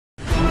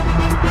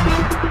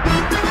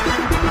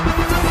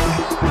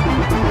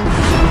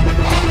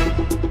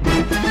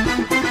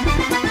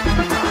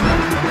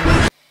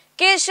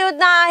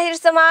કેશોદના આહિર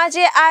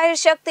સમાજે આહિર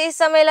શક્તિ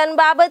સંમેલન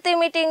બાબતે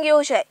મીટિંગ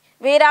યોજાઈ।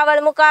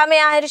 વેરાવળ મુકામે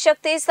આહિર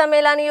શક્તિ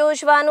સંમેલન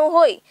યોજવાનું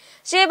હોય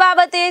જે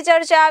બાબતે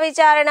ચર્ચા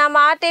વિચારણા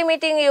માટે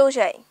મીટિંગ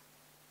યોજાઈ।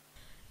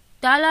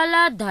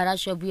 તાલાલા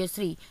ધારાસભ્ય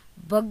શ્રી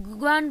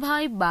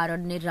ભગવાનભાઈ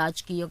બારડને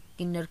રાજકીય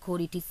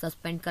કિન્નરખોરીથી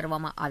સસ્પેન્ડ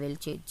કરવામાં આવેલ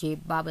છે, જે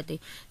બાબતે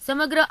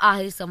સમગ્ર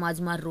આહિર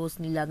સમાજમાં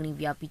રોષની લાગણી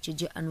વ્યાપી છે।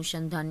 જે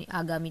અનુસંધાને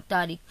આગામી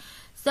તારીખ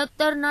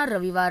 17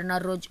 રવિવારના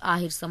રોજ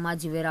આહિર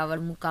સમાજ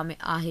વેરાવળ મુકામે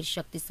આહિર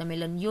શક્તિ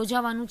સંમેલન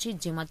યોજાવાનું છે,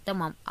 જેમાં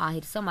તમામ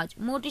આહિર સમાજ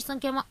મોટી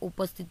સંખ્યામાં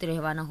ઉપસ્થિત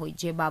રહેવાના હોય।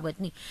 જે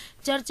બાબતની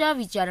ચર્ચા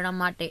વિચારણા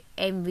માટે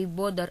એમવી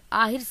બોદર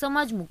આહિર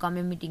સમાજ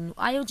મુકામે મીટિંગનું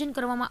આયોજન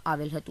કરવામાં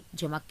આવેલ હતું,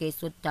 જેમાં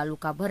કેશોદ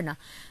તાલુકાભરના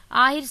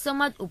આહિર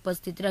સમાજ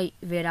ઉપસ્થિત રહી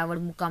વેરાવળ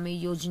મુકામે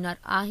યોજનાર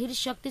આહિર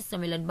શક્તિ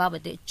સંમેલન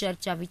બાબતે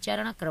ચર્ચા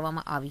વિચારણા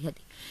કરવામાં આવી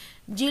હતી।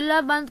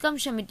 જિલ્લા બાંધકામ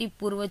સમિતિ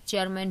પૂર્વ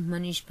ચેરમેન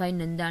મનીષભાઈ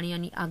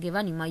નંદાણીયાની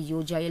આગેવાનીમાં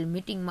યોજાયેલ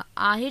મીટિંગમાં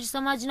આહિર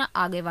સમાજના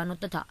આગેવાનો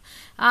તથા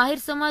આહિર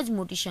સમાજ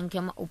મોટી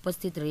સંખ્યામાં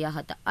ઉપસ્થિત રહ્યા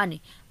હતા અને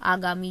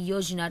આગામી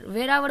યોજનાર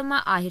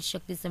વેરાવળમાં આહિર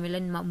શક્તિ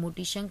સંમેલનમાં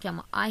મોટી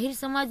સંખ્યામાં આહિર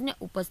સમાજને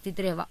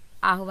ઉપસ્થિત રહેવા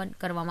આહવાન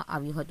કરવામાં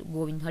આવ્યું હતું।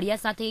 ગોવિંદ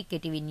હળિયા સાથે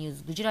કેટીવી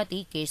ન્યૂઝ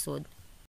ગુજરાતી, કેશોદ।